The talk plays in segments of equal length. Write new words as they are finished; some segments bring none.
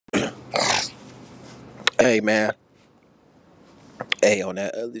Hey man, hey on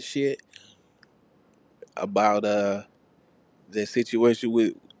that other shit about the situation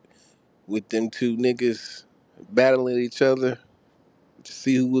with them two niggas battling each other to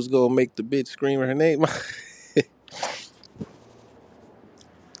see who was gonna make the bitch scream her name.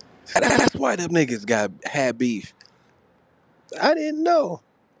 That's why them niggas had beef. I didn't know.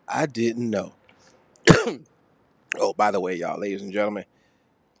 I didn't know. Oh, by the way, y'all, ladies and gentlemen,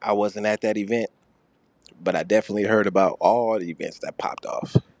 I wasn't at that event, but I definitely heard about all the events that popped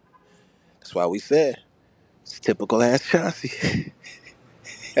off. That's why we said it's typical ass Chauncey.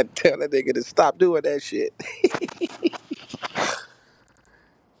 I tell that nigga to stop doing that shit.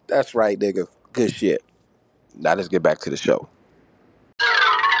 That's right, nigga. Good shit. Now let's get back to the show.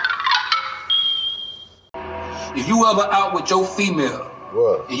 If you ever out with your female,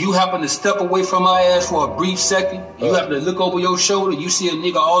 and you happen to step away from her ass for a brief second, you happen to look over your shoulder, you see a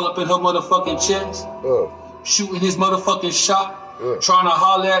nigga all up in her motherfucking chest, shooting his motherfucking shot, trying to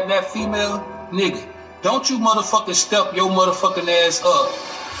holler at that female, nigga, don't you motherfucking step your motherfucking ass up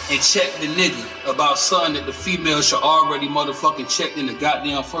and check the nigga about something that the female should already motherfucking check in the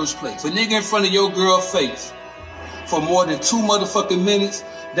goddamn first place. But nigga in front of your girl face for more than 2 motherfucking minutes,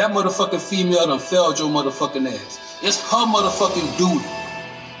 that motherfucking female done failed your motherfucking ass. It's her motherfucking duty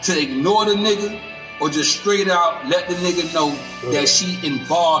to ignore the nigga or just straight out let the nigga know that she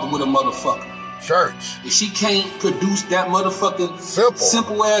involved with a motherfucker. Church. If she can't produce that motherfucking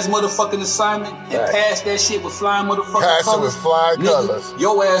simple ass motherfucking assignment and pass that shit with flying motherfucking colors, nigga,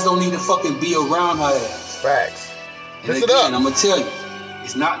 your ass don't need to fucking be around her ass. Facts. And again, I'm gonna tell you,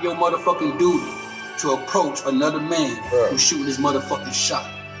 it's not your motherfucking duty to approach another man who's shooting his motherfucking shot.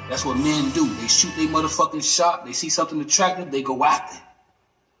 That's what men do. They shoot their motherfucking shot, they see something attractive, they go after it.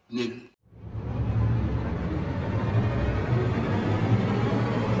 Nigga.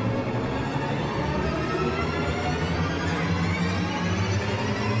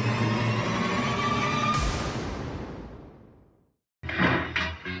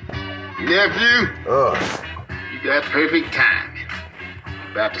 Nephew, you got perfect timing.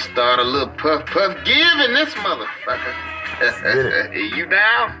 About to start a little puff giving this motherfucker. You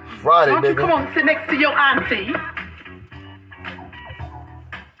down? Friday, Why don't you come on and sit next to your auntie?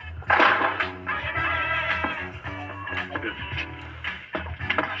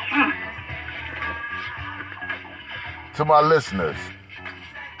 To my listeners,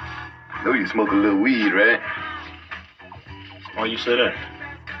 I know you smoke a little weed, right? Why you say that?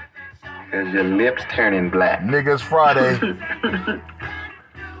 Cause your lips turning black. niggas Friday,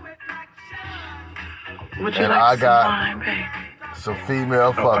 Would you and like I some got wine, baby? some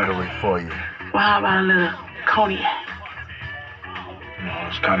female fuckery for you. Well, how about a little cognac? No,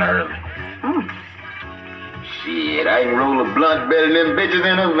 it's kind of early. Shit, I can roll a blunt better than them bitches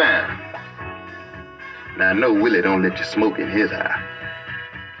in a van. Now I know Willie don't let you smoke in his eye,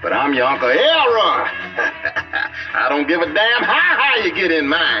 but I'm your Uncle Elroy. I don't give a damn how high you get in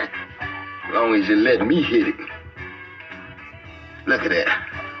mine, as long as you let me hit it. Look at that.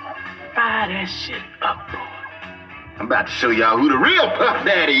 Fire that shit up, boy. I'm about to show y'all who the real Puff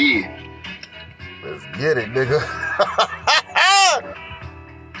Daddy is. Let's get it, nigga.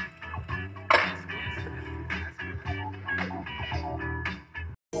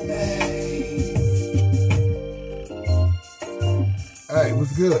 Hey,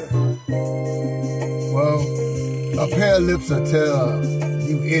 what's good? Well, a pair of lips will tell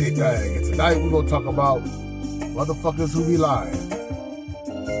you anything. And tonight we're gonna talk about motherfuckers who be lying.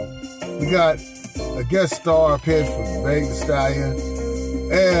 We got a guest star appearance from Meg Thee Stallion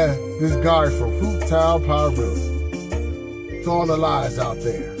and this guy from Fruit Town, Peru. To all the lies out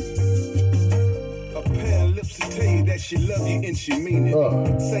there. A pair of lips will tell you that she love you and she mean it.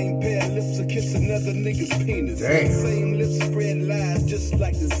 Same pair of lips will kiss another nigga's penis. Damn. Same lips spread lies just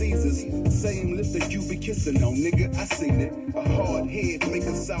like diseases. Same lips that you be kissing on, nigga. I seen it. A hard head make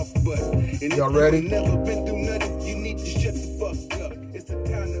a soft butt. And y'all ready? If you never been through nothing, you need to shut the fuck up. It's the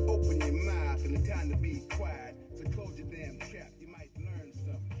time to open your mouth and the time to be quiet. So close your damn trap. You might learn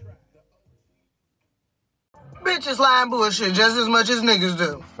something. Bitches lie and bullshit just as much as niggas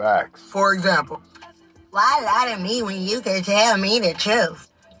do. Facts. For example, why lie to me when you can tell me the truth?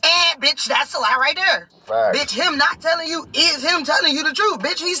 And bitch, that's a lie right there. Facts. Bitch, him not telling you is him telling you the truth.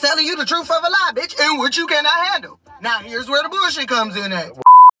 Bitch, he's telling you the truth of a lie, bitch, and which you cannot handle. Now here's where the bullshit comes in at.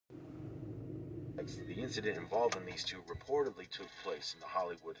 The incident involving these two reportedly took place in the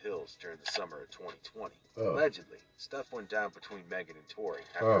Hollywood Hills during the summer of 2020. Allegedly, stuff went down between Megan and Tory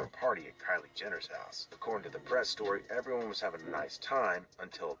after a party at Kylie Jenner's house. According to the press story, everyone was having a nice time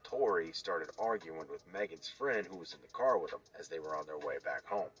until Tory started arguing with Megan's friend who was in the car with them as they were on their way back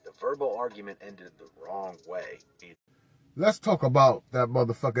home. The verbal argument ended the wrong way. Let's talk about that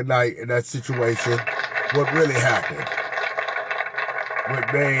motherfucking night and that situation. What really happened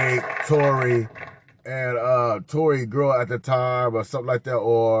with Meg, Tory, and Tory girl at the time or something like that,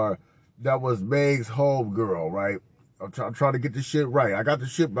 or that was Meg's home girl, right? I'm trying to get this shit right. I got the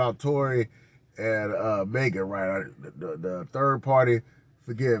shit about Tory and Megan right. The third party,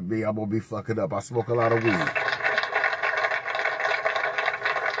 forgive me, I'm gonna be fucking up. I smoke a lot of weed.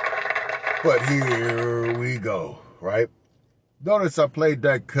 But here we go, right? Notice I played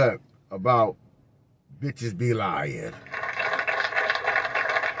that cut about bitches be lying.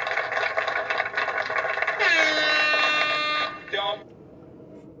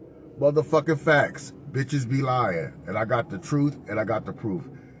 Motherfucking facts. Bitches be lying. And I got the truth and I got the proof.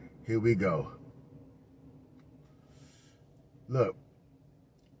 Here we go. Look.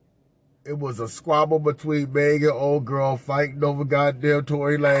 It was a squabble between Meg and old girl fighting over goddamn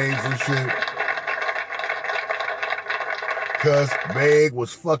Tory Lanez and shit. Because Meg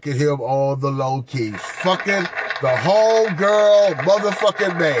was fucking him on the low key. Fucking the whole girl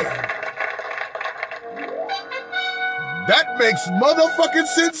motherfucking man. That makes motherfucking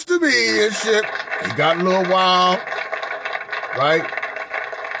sense to me and shit. It got a little wild, right?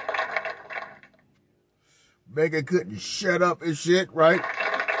 Megan couldn't shut up and shit, right?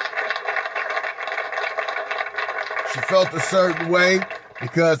 She felt a certain way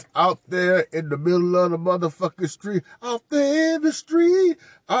because out there in the middle of the motherfucking street, out there in the street,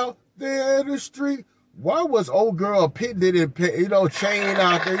 why was old girl pendant and, chain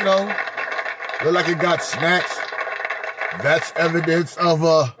out there, look like it got snatched? That's evidence of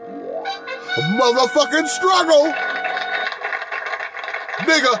a motherfucking struggle.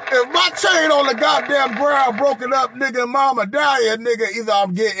 Nigga, if my chain on the goddamn ground broken up, nigga, mama dying, nigga, either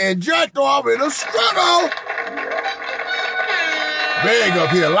I'm getting jacked or I'm in a struggle. Meg up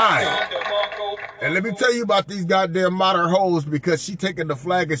here lying. And let me tell you about these goddamn modern hoes, because she taking the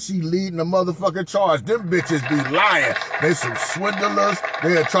flag and she leading the motherfucking charge. Them bitches be lying. They some swindlers.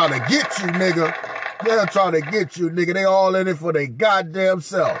 They're trying to get you, nigga. They're trying to get you, nigga. They all in it for their goddamn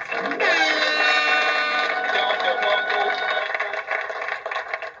self.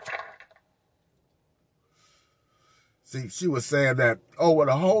 See, she was saying that,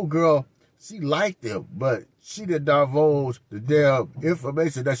 the whole girl, she liked him, but she didn't divulge the damn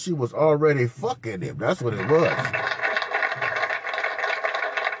information that she was already fucking him. That's what it was.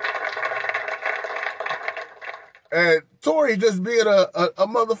 And Tory just being a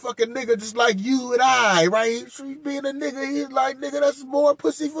motherfucking nigga just like you and I, right? He being a nigga, he's like, nigga, that's more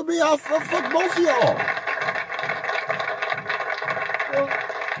pussy for me. I'll fuck both of y'all.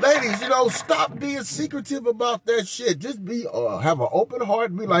 Ladies, stop being secretive about that shit. Just be, have an open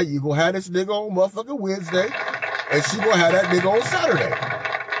heart and be like, you gonna have this nigga on motherfucking Wednesday, and she gonna have that nigga on Saturday.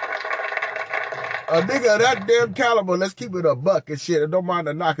 A nigga of that damn caliber, let's keep it a buck and shit, and don't mind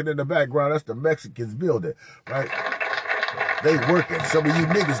the knocking in the background. That's the Mexicans building, right? They working. Some of you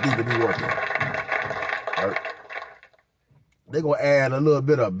niggas need to be working. Right? They gonna add a little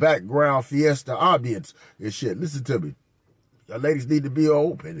bit of background fiesta ambience and shit. Listen to me. Y'all ladies need to be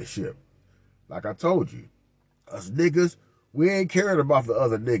open and shit. Like I told you, us niggas, we ain't caring about the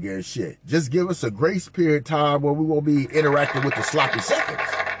other nigga and shit. Just give us a grace period time where we won't be interacting with the sloppy seconds.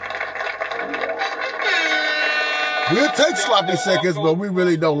 We'll take sloppy seconds, but we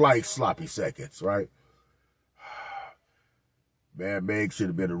really don't like sloppy seconds, right? Man, Meg should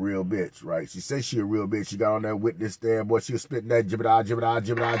have been a real bitch, right? She said she a real bitch. She got on that witness stand, boy. She was spitting that Gemini.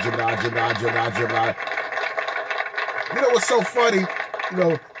 You know what's so funny?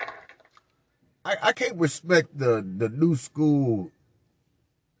 I can't respect the new school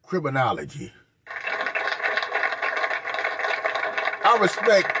criminology. I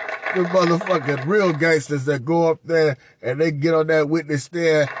respect the motherfucking real gangsters that go up there and they get on that witness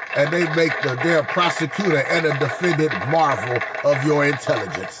stand and they make the damn prosecutor and the defendant marvel of your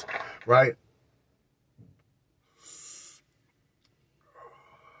intelligence, right?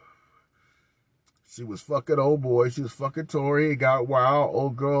 She was fucking old boy. She was fucking Tory. It got wild.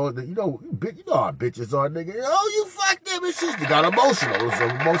 Old girl. You know how bitches are, nigga. Oh, you fucked them and shit. You got emotional. There was some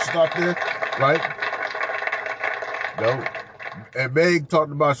emotion out there, right? And Meg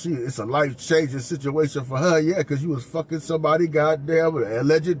talked about it's a life-changing situation for her, yeah, because you was fucking somebody, goddamn, an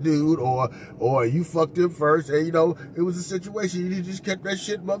alleged dude, or you fucked him first, and, it was a situation. You just kept that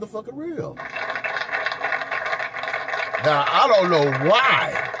shit motherfucking real. Now, I don't know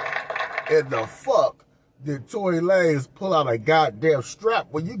why in the fuck did Tory Lanez pull out a goddamn strap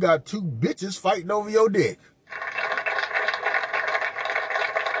when you got two bitches fighting over your dick.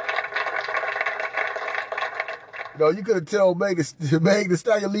 You know, you could have told Megan Thee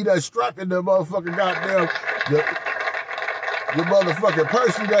Stallion leave that strap in the motherfucking goddamn, your motherfucking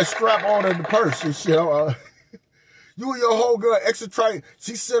purse. You that strap on in the purse and shit. You and your whole girl extra try.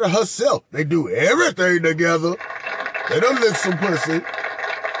 She said it herself. They do everything together. They done lick some pussy.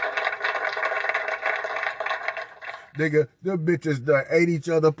 Nigga, them bitches done ate each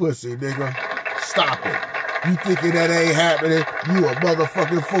other pussy, nigga. Stop it. You thinking that ain't happening? You a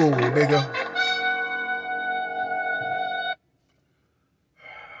motherfucking fool, nigga.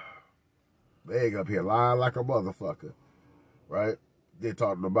 Meg up here lying like a motherfucker, right? They're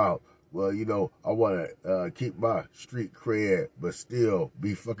talking about, well, you know, I want to keep my street cred, but still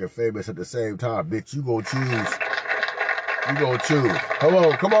be fucking famous at the same time. Bitch, you gonna choose. You gonna choose.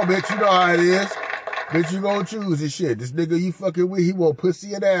 Come on, bitch. You know how it is. Bitch, you gonna choose this shit. This nigga you fucking with, he want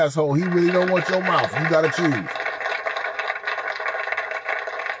pussy and asshole. He really don't want your mouth. You gotta choose.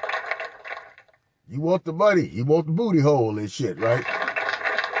 You want the money. You want the booty hole and shit, right?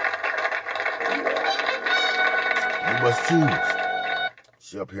 You must choose.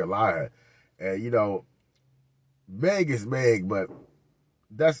 She up here lying. And, you know, Meg is Meg, but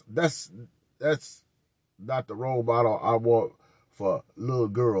that's not the role model I want for little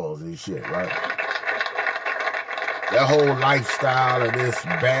girls and shit, right? That whole lifestyle of this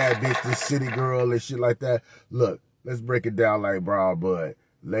bad bitch, this city girl and shit like that. Look, let's break it down like Brown Bud.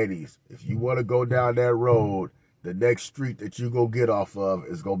 Ladies, if you want to go down that road, the next street that you go get off of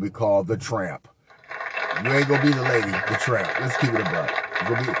is going to be called the Tramp. You ain't going to be the lady, the Tramp. Let's keep it a buck.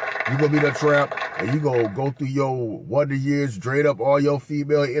 You gonna be the Tramp, and you gonna go through your Wonder Years, drain up all your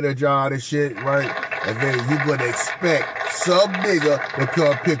female energon and shit, right? And then you gonna expect some nigga to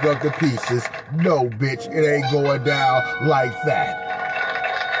come pick up the pieces. No, bitch, it ain't going down like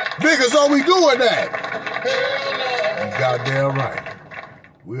that. Niggas only doing that. You goddamn right.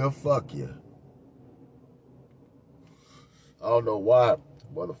 We'll fuck you. I don't know why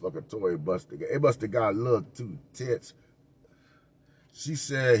motherfucking Tory busted. It must have got a little too tense. She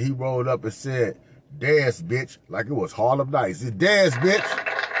said he rolled up and said, dance, bitch, like it was Harlem Nights. It's dance, bitch.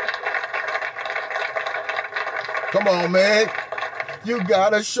 Come on, man. You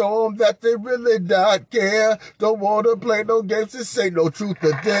gotta show them that they really not care. Don't wanna play no games, this ain't no truth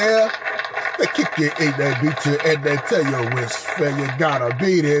or dare. They kick you in, they beat you, and they tell you which fair you gotta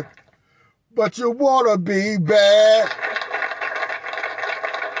beat it. But you wanna be bad.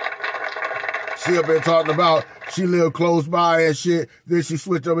 She have been talking about she lived close by and shit. Then she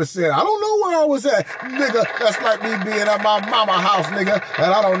switched up and said, I don't know where I was at. Nigga, that's like me being at my mama house, nigga,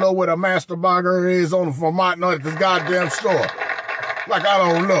 and I don't know where the Master Burger is on Vermont at this goddamn store. Like I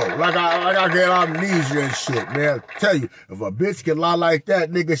don't know. Like I get amnesia and shit, man. I tell you, if a bitch can lie like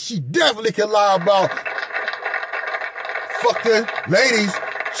that, nigga, she definitely can lie about fucking ladies.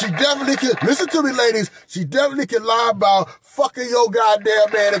 She definitely can, listen to me, ladies, she definitely can lie about fucking your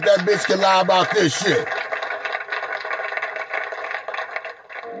goddamn man if that bitch can lie about this shit.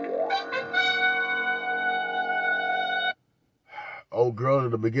 Old girl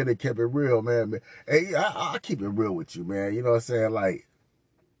in the beginning kept it real, man. Hey, I keep it real with you, man. You know what I'm saying? Like,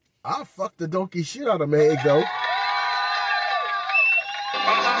 I'll fuck the donkey shit out of Meg, though.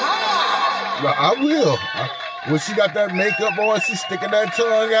 I will. When she got that makeup on, she sticking that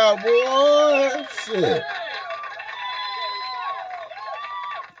tongue out, boy. Shit.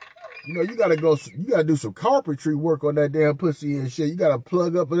 You know, you gotta do some carpentry work on that damn pussy and shit. You gotta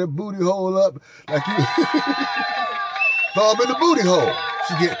plug up that booty hole up like you thumb in the booty hole.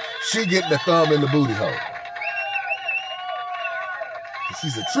 She getting the thumb in the booty hole.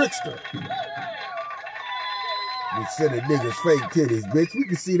 She's a trickster. We sending niggas fake titties, bitch. We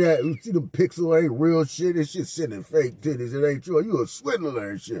can see that. We see the pixel ain't real shit. It's just sending fake titties. It ain't true. You a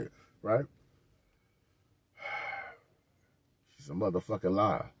swindler and shit, right? She's a motherfucking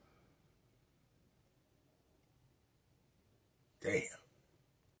liar. Damn.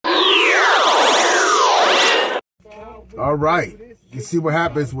 All right. You see what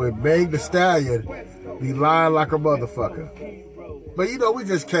happens when Meg Thee Stallion be lying like a motherfucker. But you know, we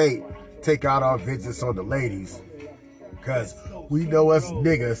just can't take out our vengeance on the ladies. Because we know us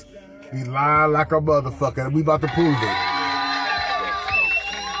niggas be lying like a motherfucker, and we about to prove it.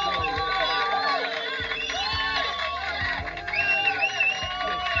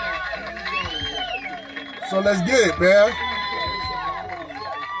 So let's get it, man.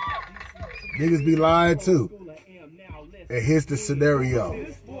 Niggas be lying too. And here's the scenario.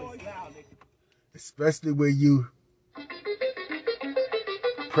 Especially when you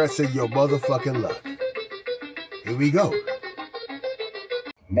pressing your motherfucking luck. Here we go.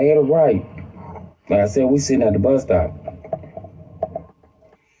 Made it right. Like I said, we sitting at the bus stop.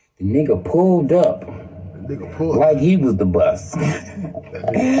 The nigga pulled up. Like he was the bus.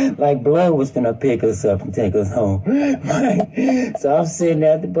 Like Blood was finna pick us up and take us home. Right? So I'm sitting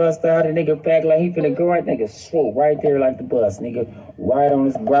at the bus stop, the nigga packed like he finna go right, nigga swoop right there like the bus, nigga. Right on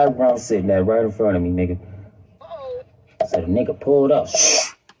this, right where I'm sitting at, right in front of me, nigga. So the nigga pulled up.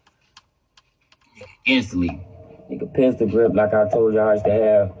 Instantly. Nigga pistol grip like I told y'all I used to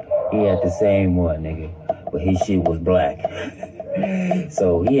have. He had the same one, nigga. But his shit was black.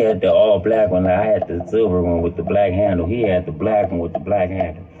 So he had the all black one. I had the silver one with the black handle. He had the black one with the black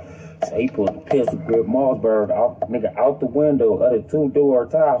handle. So he put the pistol grip Mossberg out, nigga, out the window of the two-door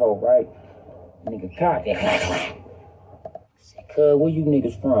Tahoe, right? Nigga cocked it. Said, cuz, where you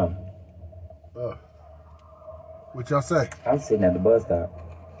niggas from? What y'all say? I'm sitting at the bus stop.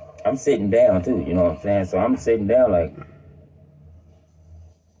 I'm sitting down too, you know what I'm saying? So I'm sitting down like.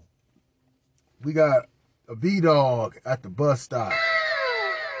 We got a B-Dog at the bus stop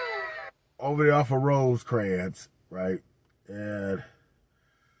over there off of Rosecrans, right? And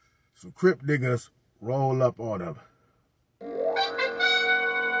some Crip niggas roll up on him.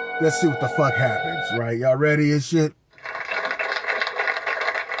 Let's see what the fuck happens, right? Y'all ready and shit?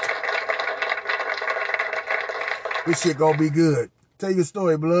 This shit gonna be good. Tell your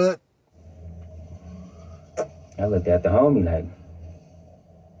story, Blood. I looked at the homie like,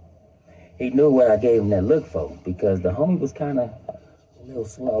 he knew what I gave him that look for, because the homie was kind of a little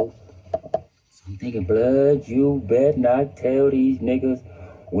slow. So I'm thinking, Blood, you better not tell these niggas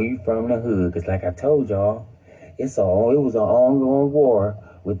we from the hood, because like I told y'all, it was an ongoing war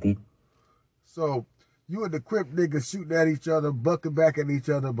with the... So, you and the Crip niggas shooting at each other, bucking back at each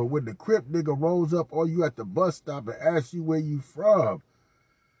other, but when the Crip nigga rolls up on you at the bus stop and asks you where you from,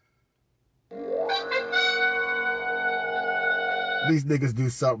 these niggas do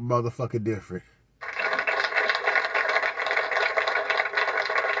something motherfucking different.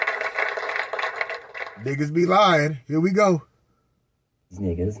 Niggas be lying. Here we go. These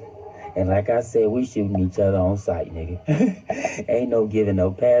niggas. And like I said, we shooting each other on sight, nigga. Ain't no giving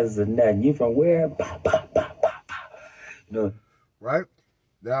no passes or nothing. You from where? Bah, bah, bah, bah, bah. You know? Right?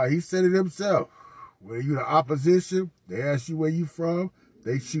 Now, he said it himself. When you the opposition, they ask you where you from,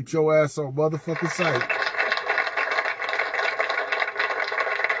 they shoot your ass on motherfucking sight.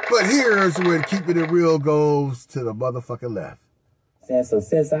 But here's when keeping it real goes to the motherfucking left. So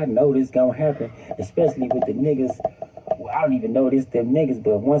since I know this gonna happen, especially with the niggas, well, I don't even know this them niggas,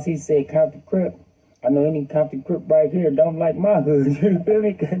 but once he said Compton Crip, I know any Compton Crip right here don't like my hood. You feel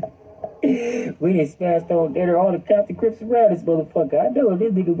me? We done smashed on there all the Compton Crips around this motherfucker. I know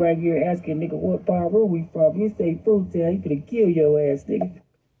this nigga right here asking nigga what Paru we from. You say Fruittail, he finna kill your ass, nigga.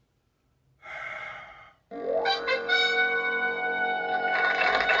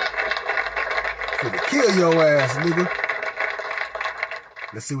 Finna kill your ass, nigga.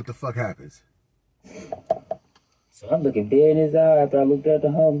 Let's see what the fuck happens. So I'm looking dead in his eye after I looked at the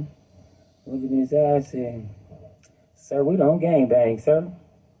homie. Looking in his eye saying, sir, we don't gangbang, sir.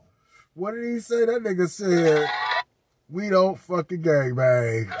 What did he say? That nigga said, we don't fucking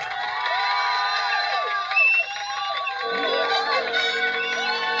gangbang.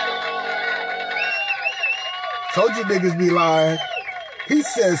 Told you niggas be lying. He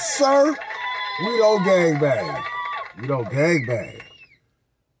says, sir, we don't gangbang. We don't gangbang.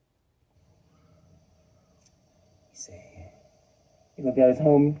 He looked at his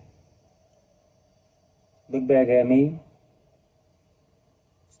homie, looked back at me,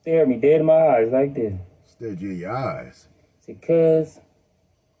 stared me dead in my eyes like this. Stared you in your eyes. Said, cuz,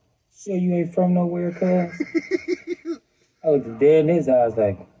 sure you ain't from nowhere, cuz? I looked dead in his eyes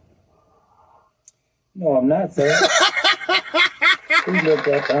like, no, I'm not, sir. He looked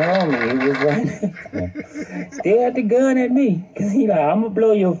at the homie, he was right still had the gun at me, cause he like, I'm gonna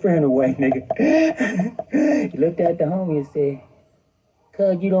blow your friend away, nigga. He looked at the homie and said,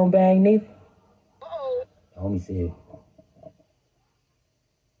 cuz, you don't bang neither? The homie said,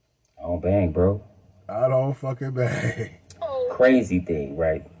 I don't bang, bro. I don't fucking bang. Crazy thing,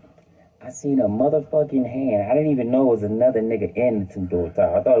 right? I seen a motherfucking hand. I didn't even know it was another nigga in the two-door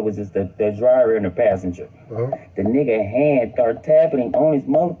tire. I thought it was just the driver and the passenger. The nigga hand started tapping on his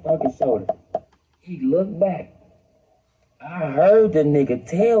motherfucking shoulder. He looked back. I heard the nigga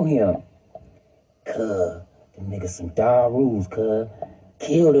tell him, cuz, them niggas some dog rules, cuz.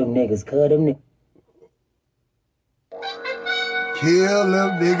 Kill them niggas, cuz. Them niggas. Kill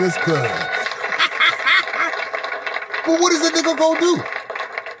them niggas, cuz. But what is the nigga gonna do?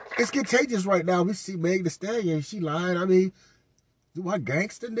 It's contagious right now. We see Meg Thee Stallion. She lying. I mean, Do my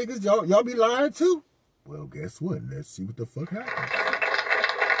gangster niggas, y'all be lying too? Well, guess what? Let's see what the fuck happens.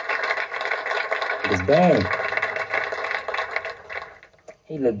 It's bang.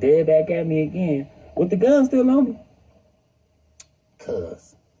 He looked dead back at me again with the gun still on me.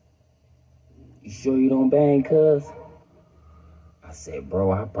 Cuz, you sure you don't bang, cuz? I said,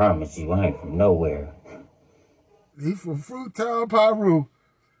 bro, I promise you, I ain't from nowhere. He from Fruitown, Piru,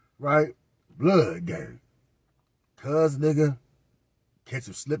 right? Blood gang. Cuz nigga, catch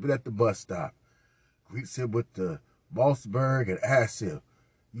him slipping at the bus stop. Greets him with the Mossberg and asks him,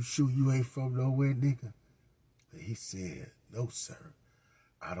 you sure you ain't from nowhere, nigga? And he said, no, sir.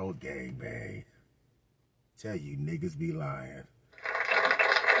 I don't gangbang. Tell you, niggas be lying.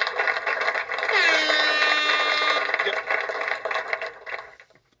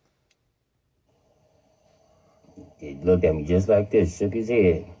 He looked at me just like this, shook his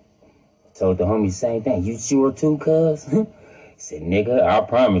head. Told the homie the same thing. You sure too, cuz? He said, nigga, I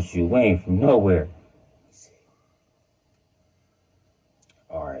promise you, we ain't from nowhere. He said,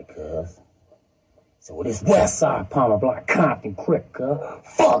 all right, cuz. So with this West Side, Palmer Block, Compton, Crip, cuz.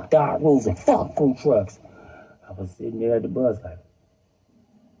 Fuck dog rules and fuck food trucks. I was sitting there at the bus like,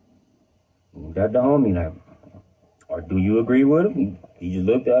 that the homie like, or do you agree with him? He just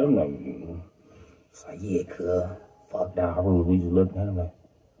looked at him like, it's like, yeah, cuz. Fuck dog rules. We just looked at him like,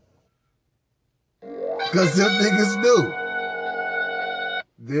 because them niggas knew.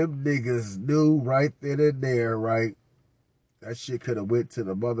 Them niggas knew right then and there, right? That shit could have went to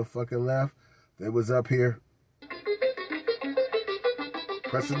the motherfucking left. They was up here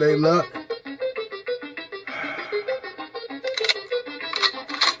pressing their luck.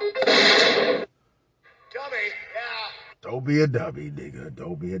 Don't be a dummy, nigga.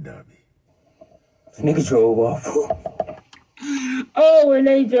 Don't be a dummy. Nigga drove off. Oh, when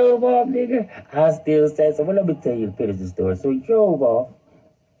they drove off, nigga, I still said, so well, let me tell you the finish the story. So he drove off.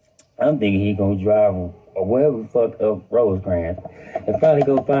 I'm thinking he gonna drive or wherever the fuck up Rosecrans and probably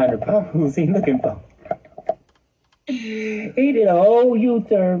go find the problems he looking for. He did a whole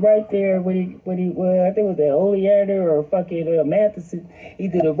U-turn right there when he I think it was at Oleander or fucking Matheson. He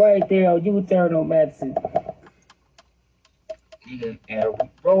did it right there on U-turn on Matheson. Nigga,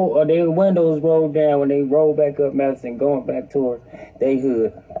 and their windows rolled down when they rolled back up Madison, going back towards they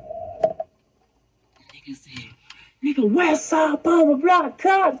hood. Nigga said, nigga, West Side, Palmer Block,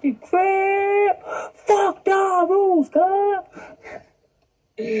 Compton, Crib, fuck dog rules, cuz.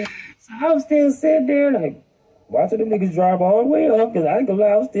 So I'm still sitting there like, watching them niggas drive all the way up, because I ain't gonna lie,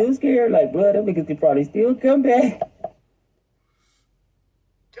 I was still scared. Like, blood, them niggas could probably still come back.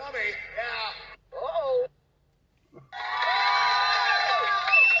 Dummy, yeah. Uh-oh.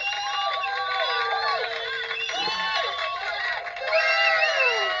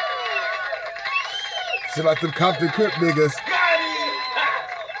 Shit like them Compton Crip niggas.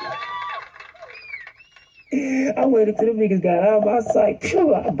 I waited till the niggas got out of my sight.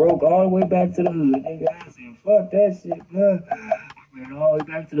 I broke all the way back to the hood. Nigga, I said, fuck that shit, bro. I ran all the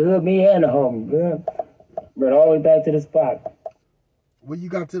way back to the hood, me and the homie, bro. Ran all the way back to the spot. When you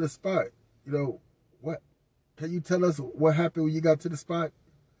got to the spot, you know, what? Can you tell us what happened when you got to the spot?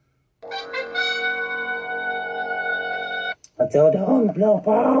 I told the homie, blood,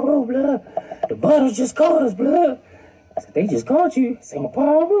 Paul, blood. The bottles just called us, blood. I said, they just called you. I said,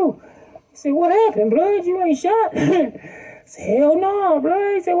 Paul, he said, what happened, blood? You ain't shot? I said, hell no,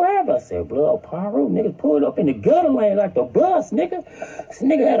 blood. He said, what happened? I said, blood, Paru, nigga pulled up in the gutter lane like the bus, nigga. This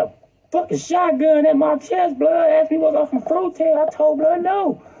nigga had a fucking shotgun at my chest, blood. Asked me was I from Fruitail. I told blood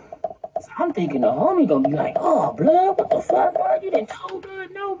no. So I'm thinking the homie gonna be like, oh, blood, what the fuck, blood? You didn't told blood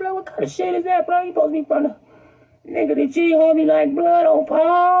no, blood. What kind of shit is that, blood? You supposed to be from the... Nigga, the G homie like, blood on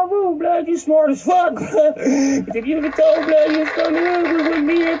Paul, blood, you smart as fuck, blood. If you ever told blood you was from the hood with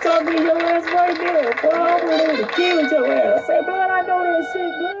me and talking to your ass right there, Paul, they would have killed your ass. I said, blood, I know that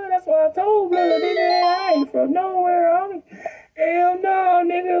shit, blood. That's why I told blood, nigga, I ain't from nowhere, homie. Hell no,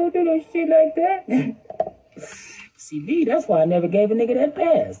 nigga, don't do no shit like that. See me, that's why I never gave a nigga that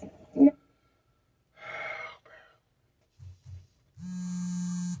pass.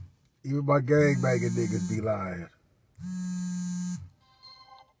 Even my gangbanging niggas be lying.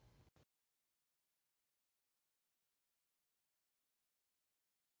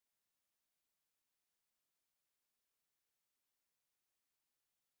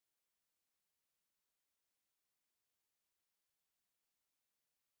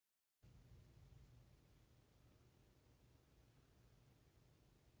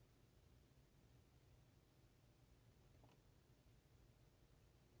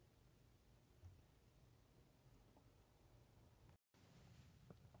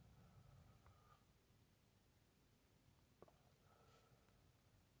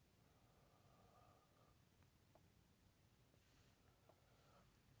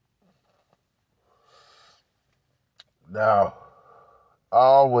 Now, I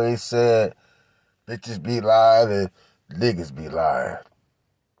always said bitches be lying and niggas be lying.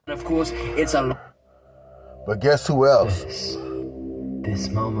 And of course, it's a... But guess who else? This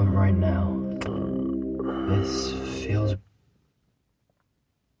moment right now. This feels...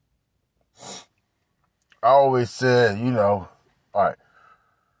 I always said, you know, all right,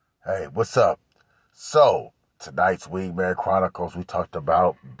 hey, what's up? So, tonight's Wingman Chronicles, we talked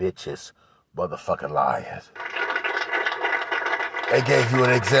about bitches motherfucking lying. They gave you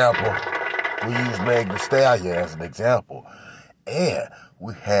an example. We used Meg Thee Stallion as an example. And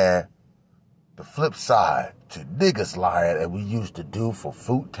we had the flip side to niggas lying that we used to do for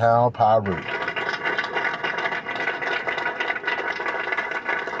Food Town Pyru.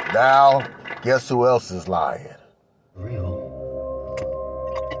 Now, guess who else is lying? Real.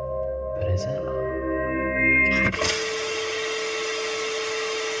 But is it?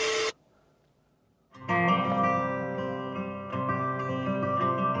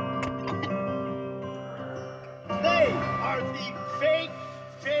 They are the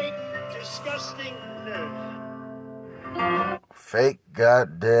fake, disgusting news. Fake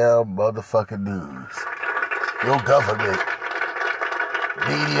goddamn motherfucking news. Your government,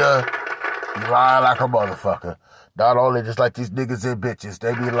 media, be lying like a motherfucker. Not only just like these niggas and bitches,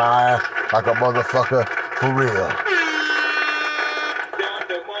 they be lying like a motherfucker for real.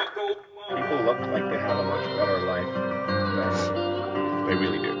 People look like they have a much better life than they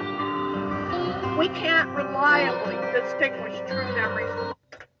really do. We can't reliably distinguish truth and reason.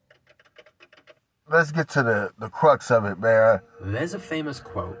 Let's get to the crux of it, man. There's a famous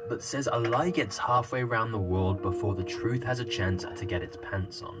quote that says a lie gets halfway around the world before the truth has a chance to get its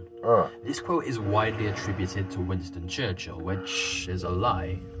pants on. This quote is widely attributed to Winston Churchill, which is a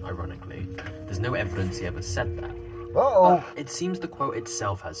lie, ironically. There's no evidence he ever said that. But it seems the quote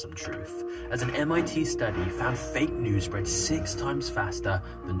itself has some truth, as an MIT study found fake news spread 6 times faster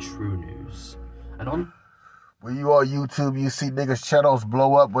than true news. And on... When you on YouTube, you see niggas' channels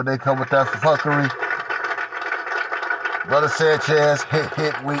blow up when they come with that fuckery. Brother Sanchez,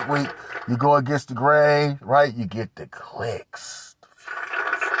 hit, weak. You go against the grain, right? You get the clicks.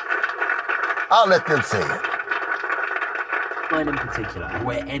 I'll let them say it. Line in particular,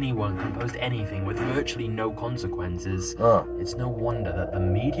 where anyone can post anything with virtually no consequences, it's no wonder that the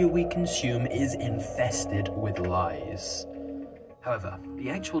media we consume is infested with lies. However,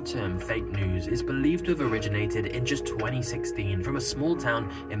 the actual term fake news is believed to have originated in just 2016 from a small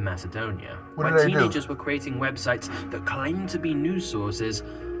town in Macedonia, where teenagers were creating websites that claimed to be news sources,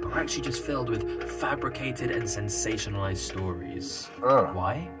 but were actually just filled with fabricated and sensationalized stories.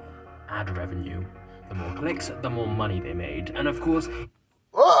 Why? Ad revenue. The more clicks, the more money they made. And of course...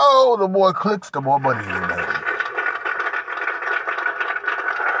 the more clicks, the more money they made.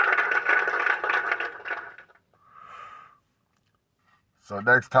 So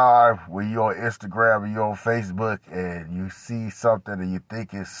next time when you're on Instagram or you're on Facebook and you see something and you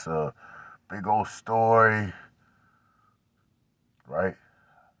think it's a big old story, right?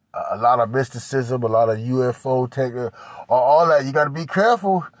 A lot of mysticism, a lot of UFO taking, all that, you gotta be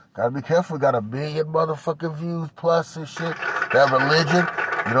careful. Gotta be careful. Got 1 million motherfucking views plus and shit. That religion,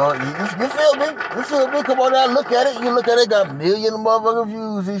 you know, you feel me? You feel me? Come on now, look at it. You look at it, got 1 million motherfucking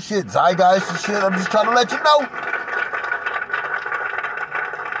views and shit. Zeitgeist and shit. I'm just trying to let you know.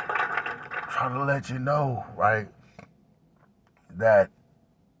 Trying to let you know, right, that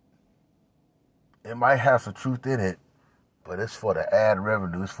it might have some truth in it, but it's for the ad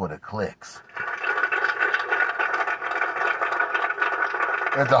revenue, it's for the clicks.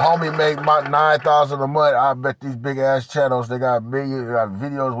 If the homie make my 9,000 a month, I bet these big ass channels, they got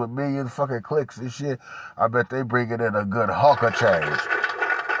videos with million fucking clicks and shit. I bet they bringing in a good hunk of change.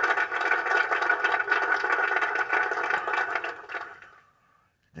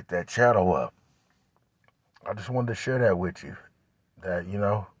 Get that channel up. I just wanted to share that with you. That, you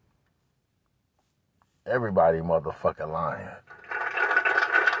know, everybody motherfucking lying.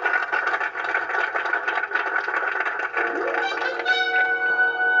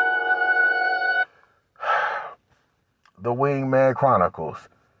 The Wingman Chronicles.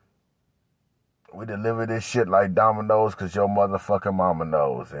 We deliver this shit like Domino's because your motherfucking mama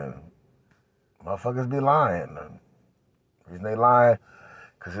knows. And motherfuckers be lying. The reason they lying,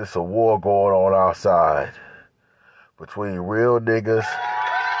 because it's a war going on outside between real niggas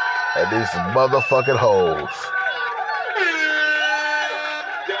and these motherfucking hoes.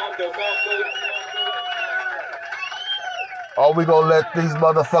 Are we gonna let these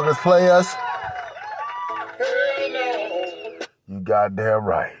motherfuckers play us? You goddamn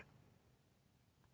right.